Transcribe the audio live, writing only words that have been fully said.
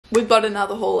we've got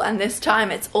another haul, and this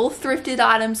time it's all thrifted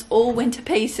items, all winter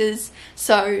pieces,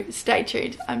 so stay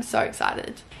tuned. I'm so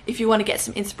excited. If you want to get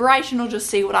some inspiration or just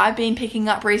see what I've been picking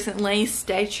up recently,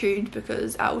 stay tuned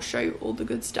because I will show you all the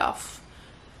good stuff.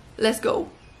 Let's go.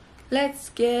 Let's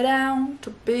get down to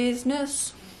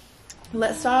business.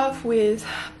 Let's start off with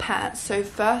pants. So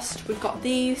first we've got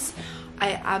these.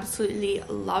 I absolutely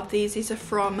love these. These are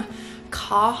from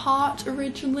Carhartt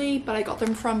originally, but I got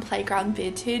them from Playground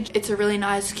Vintage. It's a really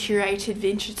nice curated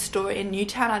vintage store in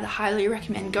Newtown. I'd highly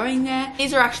recommend going there.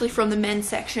 These are actually from the men's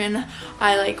section.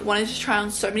 I wanted to try on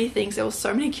so many things. There were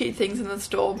so many cute things in the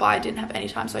store, but I didn't have any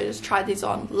time, so I just tried these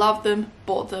on, loved them,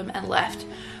 bought them and left.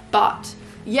 But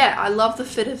yeah, I love the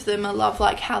fit of them. I love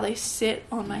how they sit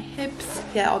on my hips.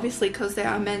 Yeah, obviously because they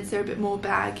are men's, they're a bit more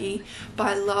baggy, but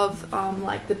I love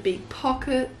the big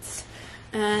pockets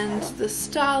and the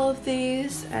style of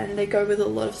these, and they go with a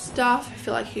lot of stuff. I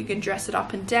feel like you can dress it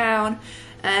up and down,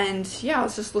 and yeah, I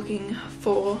was just looking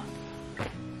for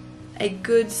a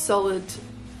good solid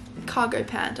cargo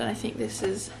pant, and I think this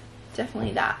is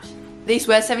definitely that. These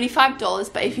were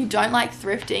 $75, but if you don't like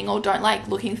thrifting or don't like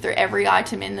looking through every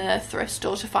item in the thrift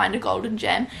store to find a golden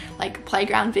gem, like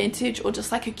Playground Vintage or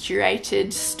just a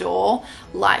curated store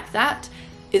like that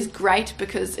is great,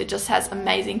 because it just has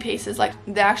amazing pieces.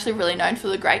 They're actually really known for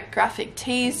the great graphic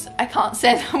tees. I can't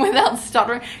say that without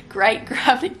stuttering. Great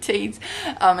graphic tees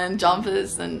and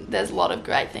jumpers, and there's a lot of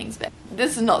great things there.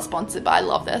 This is not sponsored, but I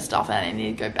love their stuff and I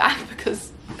need to go back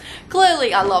because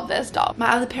clearly I love their stuff.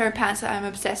 My other pair of pants that I'm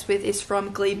obsessed with is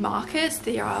from Glebe Markets.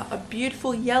 They are a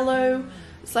beautiful yellow.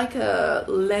 It's like a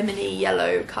lemony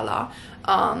yellow color.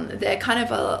 They're kind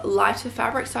of a lighter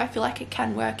fabric, so I feel like it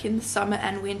can work in the summer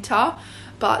and winter,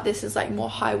 but this is more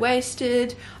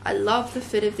high-waisted. I love the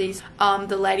fit of these.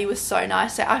 The lady was so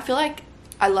nice. So I feel like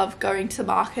I love going to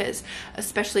markets,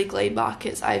 especially Glebe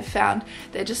Markets. I've found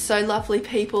they're just so lovely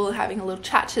people, having a little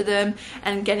chat to them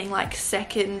and getting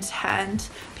second-hand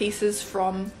pieces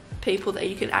from people that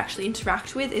you can actually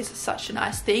interact with is such a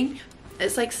nice thing.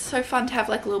 It's so fun to have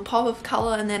a little pop of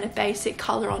color and then a basic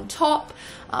color on top.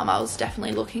 I was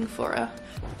definitely looking for a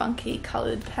funky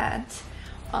colored pant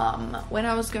when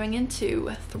I was going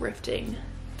into thrifting.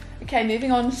 Okay,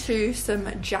 moving on to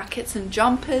some jackets and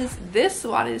jumpers. This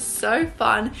one is so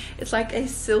fun. It's like a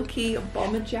silky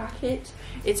bomber jacket.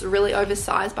 It's really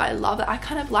oversized, but I love it. I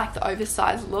kind of like the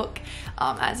oversized look,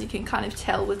 as you can kind of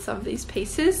tell with some of these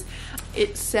pieces.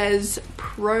 It says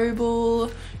Pro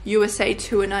Bowl USA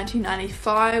Tour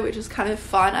 1995, which is kind of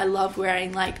fun. I love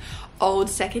wearing old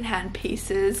secondhand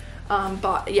pieces,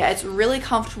 but yeah, it's really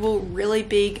comfortable, really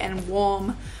big and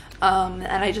warm. And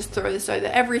I just throw this over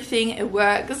everything. It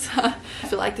works. I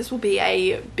feel like this will be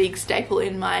a big staple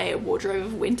in my wardrobe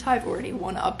of winter. I've already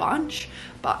worn a bunch,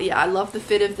 but yeah, I love the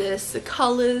fit of this, the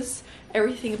colors,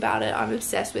 everything about it I'm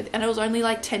obsessed with, and it was only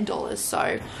 $10,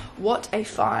 so what a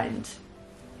find.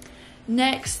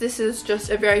 Next, this is just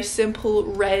a very simple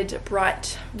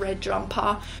bright red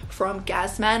jumper from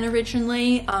Gazman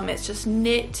originally. It's just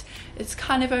knit. It's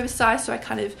kind of oversized, so I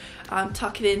kind of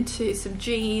tuck it into some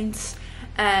jeans.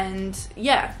 And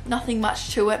yeah, nothing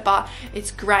much to it, but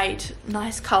it's great.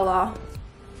 Nice color.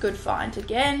 Good find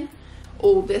again.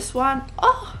 Oh, this one.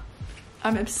 Oh,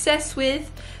 I'm obsessed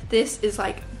with. This is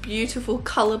beautiful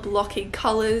color blocking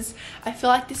colors. I feel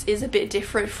like this is a bit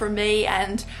different from me,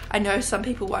 and I know some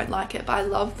people won't like it, but I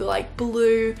love the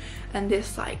blue and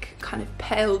this kind of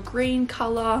pale green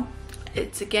color.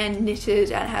 It's again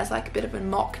knitted and has a bit of a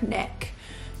mock neck,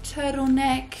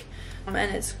 turtleneck, and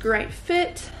it's great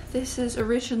fit. This is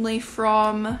originally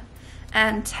from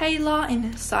Ann Taylor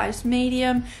in size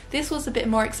medium. This was a bit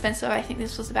more expensive. I think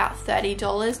this was about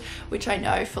 $30, which I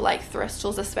know for thrift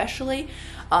stores especially,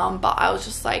 but I was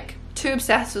just too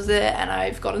obsessed with it, and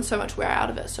I've gotten so much wear out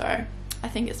of it, so I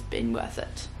think it's been worth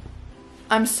it.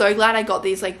 I'm so glad I got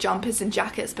these jumpers and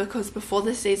jackets, because before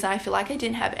this season I feel like I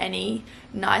didn't have any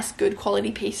nice good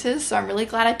quality pieces, so I'm really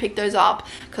glad I picked those up,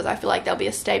 because I feel like they'll be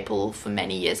a staple for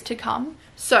many years to come.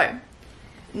 So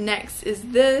next is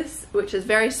this, which is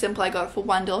very simple. I got it for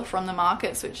 $1 from the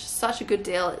markets, which is such a good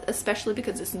deal, especially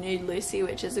because it's Nude Lucy,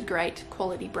 which is a great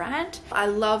quality brand. I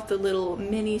love the little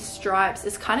mini stripes.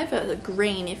 It's kind of a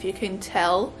green, if you can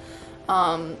tell.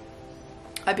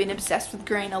 I've been obsessed with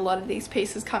green. A lot of these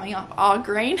pieces coming up are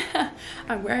green.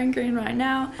 I'm wearing green right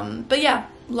now. But yeah,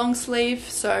 long sleeve,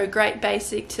 so great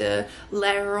basic to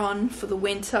layer on for the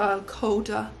winter,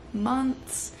 colder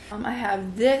months. I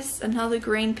have this, another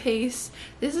green piece.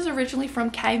 This is originally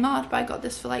from Kmart, but I got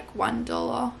this for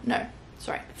 $1. No,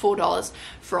 sorry, $4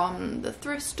 from the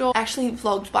thrift store. I actually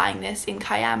vlogged buying this in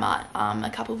Kmart a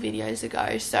couple videos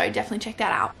ago, so definitely check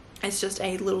that out. It's just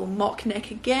a little mock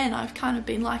neck again. I've kind of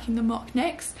been liking the mock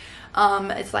necks.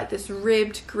 It's like this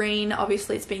ribbed green.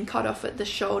 Obviously it's been cut off at the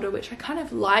shoulder, which I kind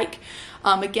of like.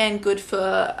 Again, good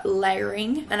for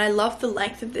layering, and I love the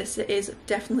length of this. It is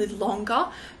definitely longer,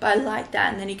 but I like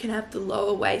that. And then you can have the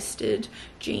lower waisted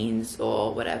jeans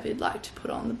or whatever you'd like to put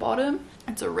on the bottom.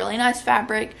 It's a really nice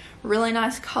fabric, really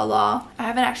nice color. I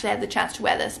haven't actually had the chance to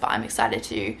wear this, but I'm excited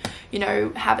to, you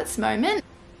know, have its moment.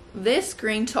 This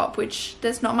green top, which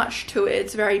there's not much to it,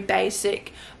 it's very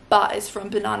basic, but it's from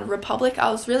Banana Republic.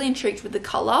 I was really intrigued with the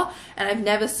color, and I've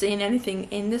never seen anything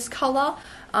in this color.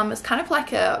 It's kind of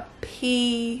like a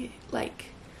pea,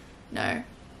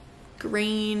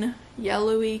 green,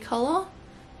 yellowy color,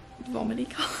 vomity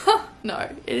color. No,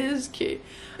 it is cute.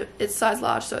 It's size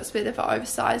large, so it's a bit of an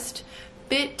oversized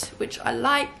bit, which I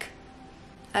like,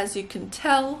 as you can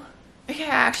tell. Okay, I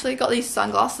actually got these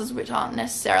sunglasses, which aren't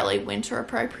necessarily winter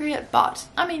appropriate, but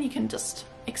I mean, you can just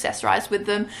accessorize with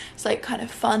them. It's like kind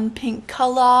of fun pink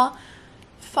color,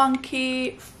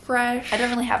 funky, fresh. I don't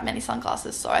really have many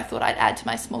sunglasses, so I thought I'd add to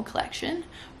my small collection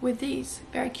with these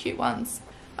very cute ones.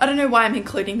 I don't know why I'm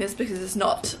including this because it's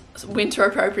not winter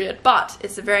appropriate, but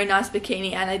it's a very nice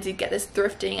bikini, and I did get this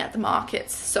thrifting at the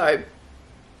markets, so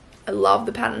I love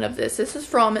the pattern of this. This is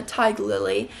from Tiger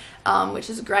Lily, which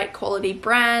is a great quality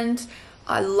brand.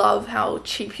 I love how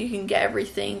cheap you can get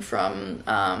everything from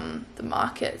the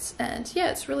markets, and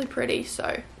yeah, it's really pretty,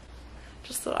 so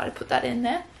just thought I'd put that in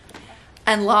there.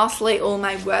 And lastly, all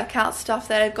my workout stuff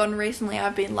that I've gotten recently,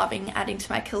 I've been loving adding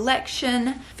to my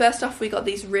collection. First off, we got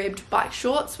these ribbed bike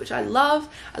shorts, which I love.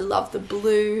 I love the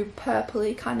blue,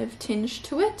 purpley kind of tinge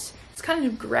to it. It's kind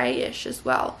of grayish as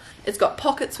well. It's got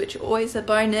pockets, which are always a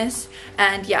bonus.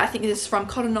 And yeah, I think this is from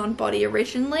Cotton On Body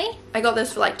originally. I got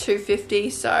this for like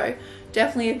 $2.50, so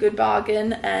definitely a good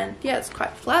bargain. And yeah, it's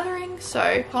quite flattering.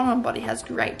 So Cotton On Body has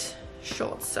great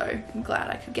shorts, so I'm glad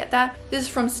I could get that. This is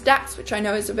from Stax, which I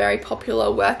know is a very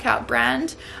popular workout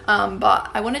brand,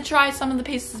 but I want to try some of the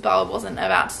pieces, but I wasn't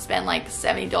about to spend like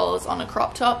 $70 on a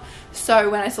crop top. So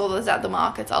when I saw this at the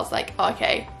markets, I was like,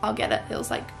 okay, I'll get it. It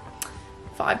was like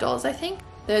 $5, I think.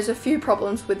 There's a few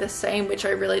problems with the seam, which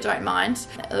I really don't mind.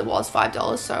 It was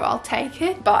 $5, so I'll take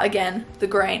it. But again, the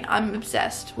green, I'm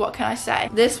obsessed. What can I say?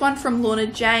 This one from Lorna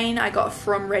Jane, I got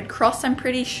from Red Cross, I'm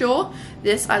pretty sure.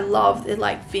 This, I love the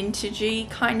like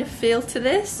vintagey kind of feel to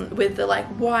this, with the like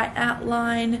white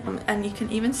outline. And you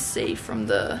can even see from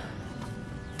the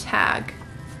tag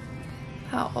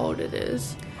how old it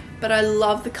is. But I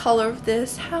love the color of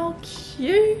this, how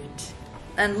cute.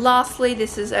 And lastly,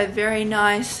 this is a very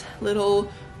nice little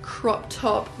crop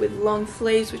top with long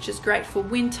sleeves, which is great for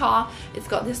winter. It's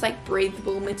got this like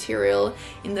breathable material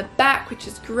in the back, which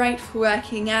is great for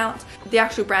working out. The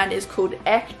actual brand is called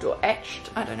Echt or Echt,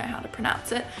 I don't know how to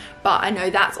pronounce it, but I know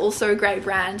that's also a great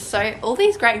brand. So all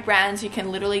these great brands you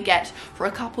can literally get for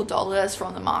a couple dollars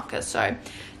from the market, so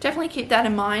definitely keep that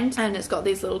in mind. And it's got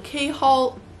these little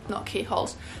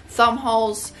thumb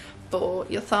holes for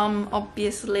your thumb,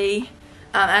 obviously.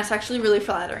 And it's actually really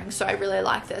flattering, so I really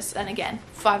like this. And again,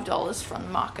 $5 from the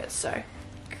market, so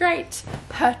great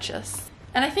purchase.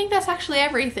 And I think that's actually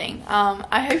everything.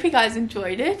 I hope you guys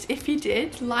enjoyed it. If you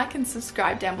did, like and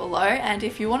subscribe down below. And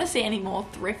if you want to see any more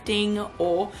thrifting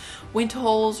or winter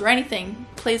hauls or anything,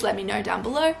 please let me know down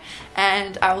below.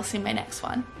 And I will see you in my next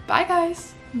one. Bye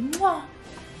guys. Mwah.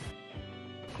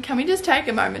 Can we just take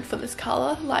a moment for this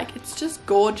color? Like, it's just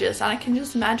gorgeous, and I can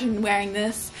just imagine wearing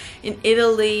this in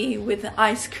Italy with an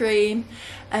ice cream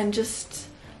and just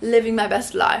living my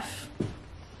best life.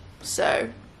 So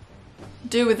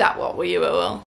do with that what you will.